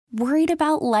Worried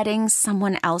about letting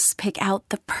someone else pick out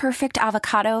the perfect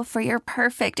avocado for your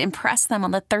perfect impress them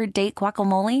on the third date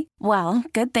guacamole? Well,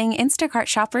 good thing Instacart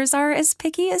shoppers are as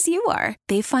picky as you are.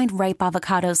 They find ripe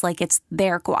avocados like it's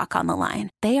their guac on the line.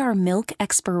 They are milk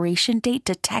expiration date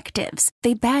detectives.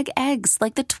 They bag eggs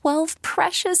like the 12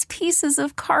 precious pieces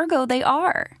of cargo they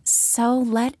are. So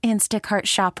let Instacart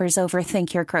shoppers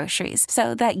overthink your groceries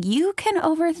so that you can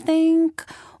overthink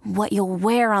what you'll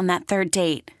wear on that third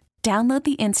date. Download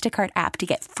the Instacart app to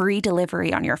get free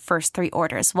delivery on your first 3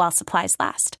 orders while supplies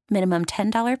last. Minimum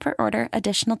 $10 per order.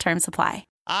 Additional terms apply.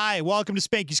 Hi, welcome to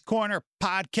Spanky's Corner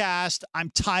podcast. I'm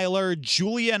Tyler.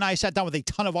 Julia and I sat down with a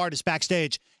ton of artists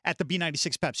backstage at the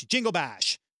B96 Pepsi Jingle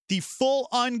Bash. The full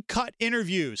uncut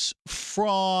interviews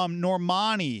from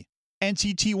Normani,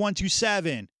 NCT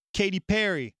 127, Katy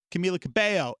Perry, Camila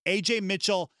Cabello, AJ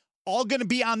Mitchell, all going to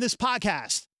be on this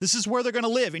podcast. This is where they're going to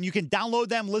live, and you can download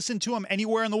them, listen to them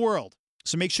anywhere in the world.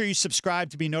 So make sure you subscribe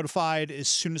to be notified as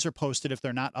soon as they're posted if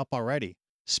they're not up already.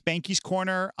 Spanky's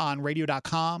Corner on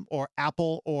radio.com or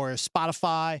Apple or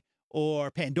Spotify or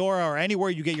Pandora or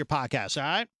anywhere you get your podcasts, all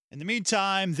right? In the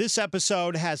meantime, this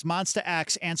episode has Monsta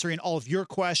X answering all of your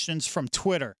questions from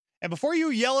Twitter. And before you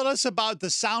yell at us about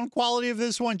the sound quality of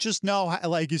this one, just know,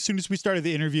 like, as soon as we started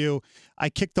the interview,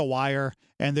 I kicked the wire,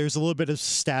 and there's a little bit of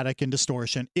static and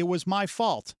distortion. It was my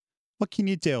fault. What can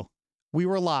you do? We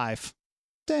were live.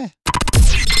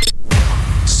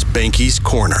 Spanky's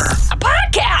Corner. A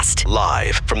podcast!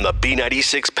 Live from the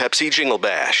B96 Pepsi Jingle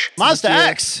Bash. Monsta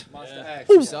X. Monsta X.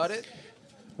 You saw it?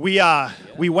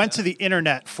 We went to the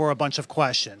internet for a bunch of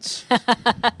questions.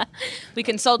 We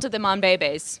consulted them on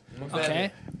babies.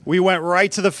 Okay. We went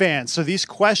right to the fans. So these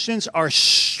questions are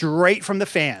straight from the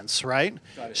fans, right?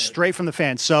 Straight from the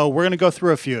fans. So we're going to go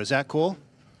through a few. Is that cool?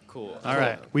 Cool. All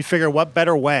right. We figure what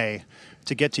better way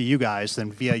to get to you guys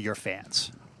than via your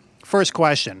fans. First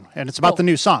question, and it's about the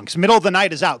new song. 'Cause Middle of the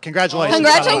Night is out. Congratulations.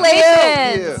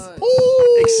 Congratulations.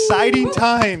 Exciting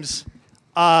times.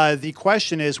 The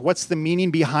question is, what's the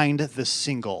meaning behind the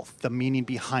single? The meaning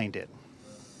behind it.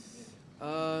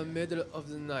 Middle of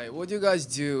the night. What do you guys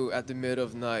do at the middle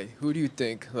of the night? Who do you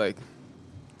think? Like,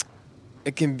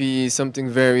 it can be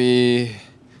something very,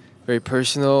 very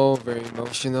personal, very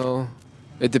emotional.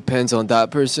 It depends on that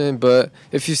person. But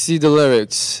if you see the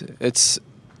lyrics, it's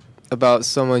about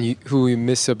someone who you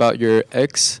miss about your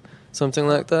ex, something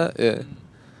like that. Yeah.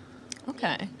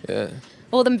 Okay. Yeah.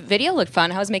 Well, the video looked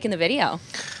fun. How was making the video?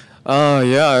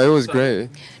 Yeah, it was great.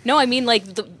 No, I mean, like,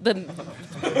 the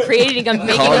creating and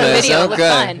making the video looked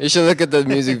fun. You should look at the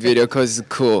music video because it's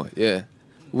cool. Yeah.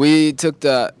 We took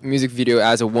the music video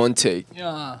as a one take.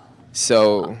 Yeah.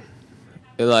 So,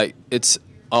 it's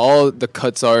all the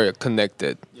cuts are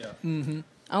connected. Yeah. Mm-hmm.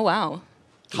 Oh, wow.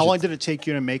 How long did it take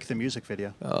you to make the music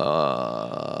video?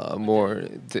 A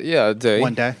day.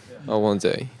 1 day? Oh, 1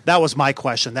 day. That was my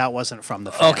question. That wasn't from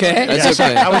the fans. Okay. That's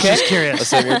okay. I was just curious.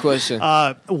 That's not your question.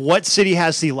 What city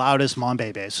has the loudest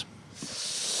Monbebes?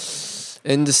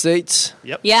 In the States?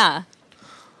 Yep. Yeah.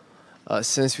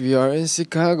 Since we are in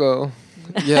Chicago.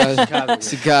 Yeah,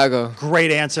 Chicago.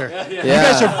 Great answer. Yeah. You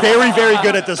guys are very, very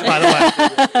good at this, by the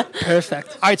way.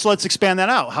 Perfect. All right, so let's expand that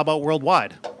out. How about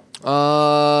worldwide?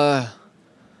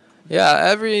 Yeah,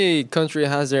 every country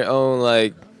has their own,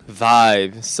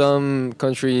 vibe. Some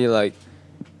country,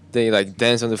 they,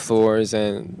 dance on the floors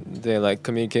and they,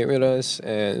 communicate with us.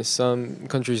 And some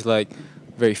countries,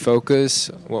 very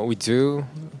focused what we do.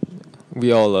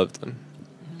 We all love them.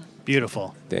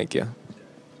 Beautiful. Thank you.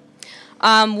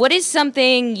 What is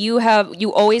something you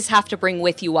always have to bring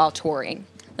with you while touring?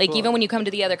 Like, even when you come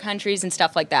to the other countries and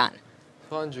stuff like that?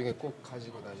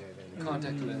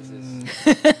 Contact lenses.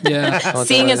 Yeah.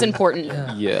 Seeing is important.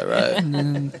 Yeah,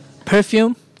 right.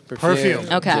 Perfume. Perfume.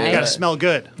 Okay. You got to smell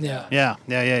good. Yeah. Yeah.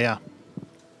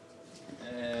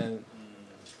 And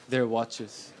their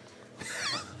watches.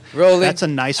 Rolling. That's a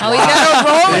nice Oh, watch. he's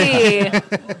got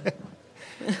a Rolly.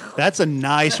 That's a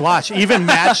nice watch. Even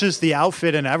matches the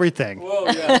outfit and everything. Whoa,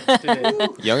 yeah.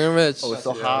 Young and rich. Oh, it's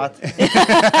so hot.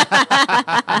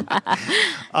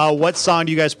 What song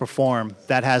do you guys perform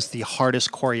that has the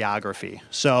hardest choreography?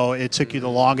 So it took you the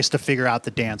longest to figure out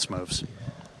the dance moves.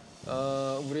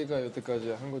 우리가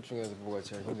여태까지 한 것 중에서 뭐가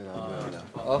제일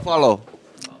힘드냐? Follow.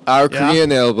 Our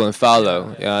Korean album,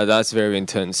 Follow. Yeah, that's very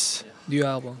intense. New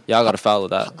album. Y'all gotta follow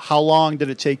that. How long did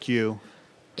it take you?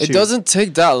 It doesn't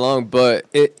take that long, but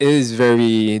it is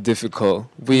very difficult.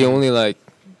 We only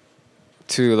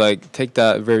to take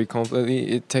that very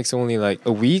completely. It takes only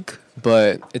a week,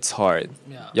 but it's hard.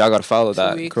 Yeah. Y'all gotta follow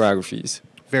that weeks. choreographies.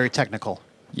 Very technical.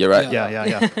 You're right.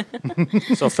 Yeah.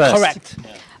 So fast. Correct.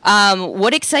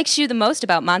 What excites you the most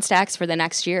about Monsta X for the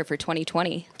next year, for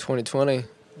 2020? 2020.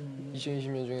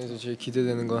 2020년 중에서 제일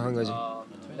기대되는 건 한 가지.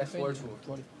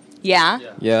 Yeah?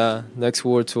 Yeah, next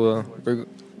world tour. We're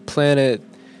planning it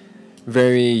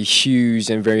very huge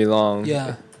and very long.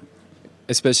 Yeah.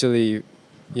 Especially,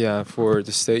 for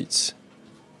the States.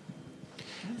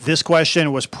 This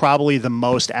question was probably the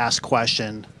most asked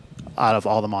question out of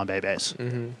all the Monbebes.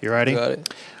 You ready? Got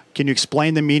it. Can you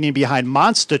explain the meaning behind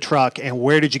Monster Truck and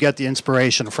where did you get the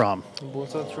inspiration from?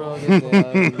 몬스타 트럭에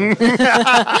대한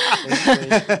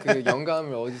그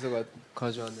영감을 어디서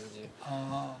가져왔는지.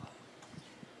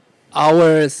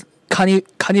 Our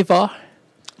carnival.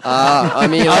 I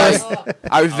mean like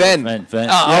our van.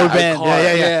 Our band. car.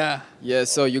 Yeah. Yeah,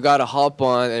 so you gotta hop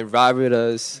on and ride with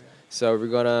us. So we're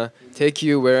gonna take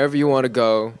you wherever you want to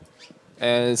go.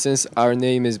 And since our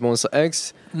name is Monsta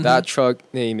X, that truck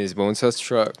name is Monsta's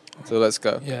Truck. So let's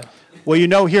go. Yeah. Well, you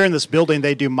know, here in this building,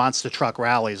 they do Monster Truck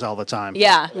rallies all the time.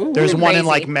 Yeah. There's one in Crazy.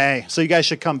 like May. So you guys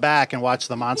should come back and watch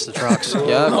the Monster Trucks.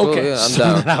 Yeah, cool, Okay. yeah, I'm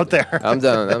Send it down. out there. I'm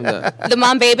down. The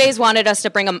Monbebes wanted us to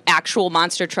bring an actual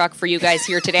monster truck for you guys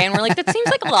here today, and we're like, that seems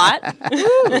like a lot.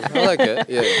 I like it.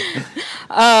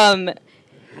 Yeah.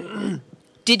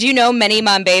 Did you know many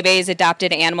Monbebes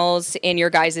adopted animals in your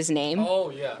guys' name? Oh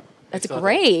yeah. That's I saw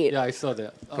great. That. Yeah, I saw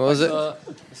that. What was it? I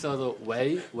saw the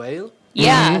whale.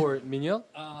 Yeah. For Minyo.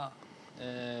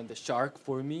 And the shark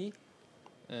for me.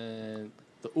 And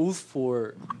the wolf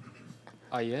for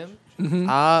I am.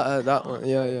 That one.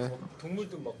 Yeah.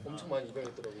 동물도 막 엄청 많이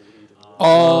입양했더라고 우리 이름.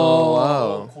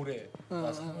 Wow. 고래.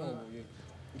 상어,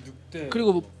 늑대.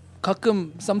 그리고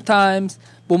가끔 sometimes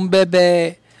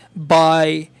몬베베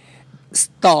by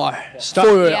star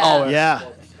for Yeah. our Yeah.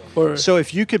 for So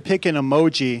if you could pick an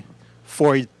emoji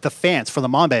for the fans, for the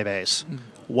Monbebes,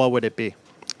 what would it be?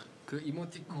 그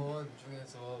이모티콘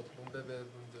중에서 몬베베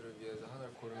분들을 위해서 하나를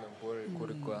고르면 뭘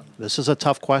고를 거야? This is a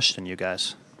tough question, you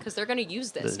guys. Because they're going to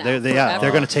use this now. They're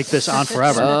going to take this on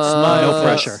forever. Smile No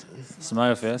pressure.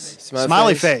 Smile face.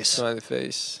 Smiley face. Smiley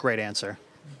face. Great answer.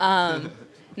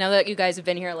 Now that you guys have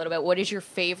been here a little bit, what is your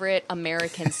favorite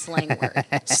American slang word?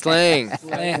 Slang.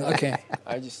 okay.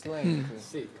 알지 slang.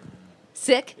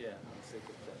 Sick?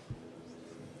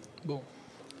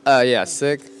 Yeah,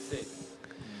 sick.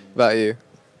 About you?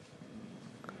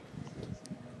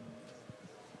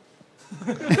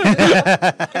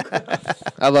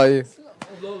 How about you?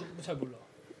 잘 몰라.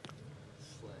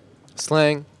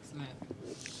 Slang.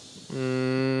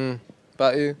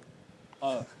 About you?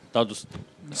 나도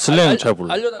슬랭 잘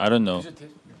몰라. I don't know.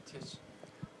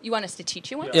 You want us to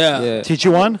teach you one? Yeah. Teach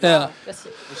you one? Yeah.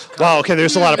 Wow, okay,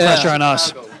 there's a lot of pressure on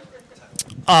us.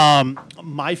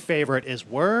 My favorite is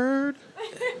word.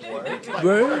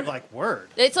 Word. Like word.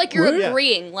 It's like you're Word?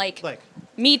 agreeing. Like, Like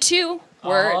me too.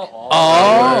 Word.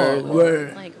 Oh,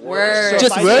 word. Like, word. So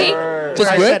Just if I word? said- Just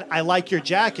if I word? said I like your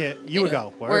jacket, you would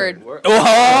go word. Word.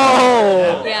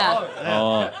 Oh,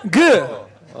 Yeah. good.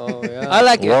 Oh yeah. I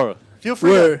like it. Word. Feel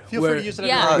free Word, to word. use it.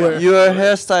 Yeah. everywhere. Your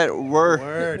hairstyle word.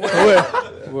 Word.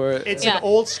 Word. It's Yeah. an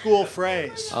old school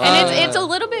phrase. And it's a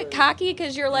little bit cocky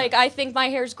because you're like, I think my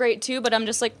hair's great too, but I'm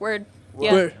just like, word.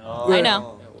 Yeah. Word. I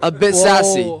know. A bit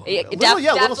sassy. Whoa. Little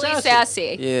Definitely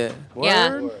sassy. sassy. Yeah.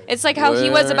 Yeah. It's like how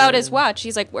he was Word. about his watch.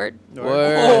 He's like, word.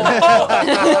 Word.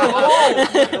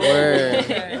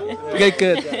 Word.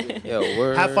 Good. Yeah,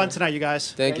 word. Have fun tonight, you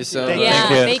guys. Thank you so Thank much. you.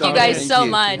 Yeah. Thank you guys so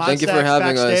much. Thank you for Monsta X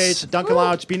having us. backstage, Dunkin'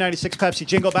 Lounge, B96 Pepsi,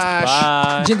 Jingle Bash.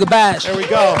 Bye. Jingle bash. There we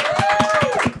go.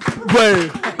 Word.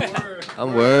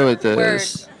 I'm word with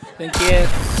this. Thank you.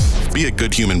 Be a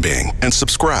good human being and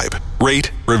subscribe,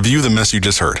 rate, review the mess you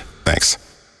just heard. Thanks.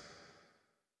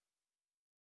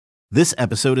 This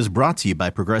episode is brought to you by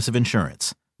Progressive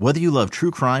Insurance. Whether you love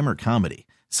true crime or comedy,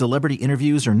 celebrity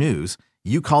interviews or news,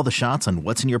 you call the shots on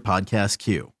what's in your podcast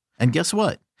queue. And guess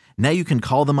what? Now you can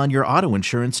call them on your auto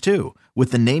insurance too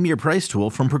with the Name Your Price tool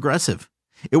from Progressive.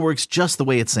 It works just the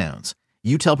way it sounds.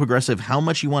 You tell Progressive how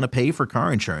much you want to pay for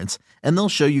car insurance, and they'll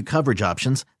show you coverage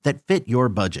options that fit your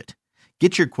budget.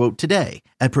 Get your quote today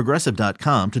at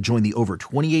Progressive.com to join the over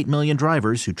 28 million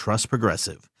drivers who trust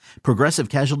Progressive. Progressive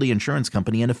Casualty Insurance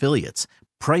Company and Affiliates.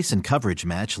 Price and coverage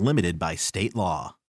match limited by state law.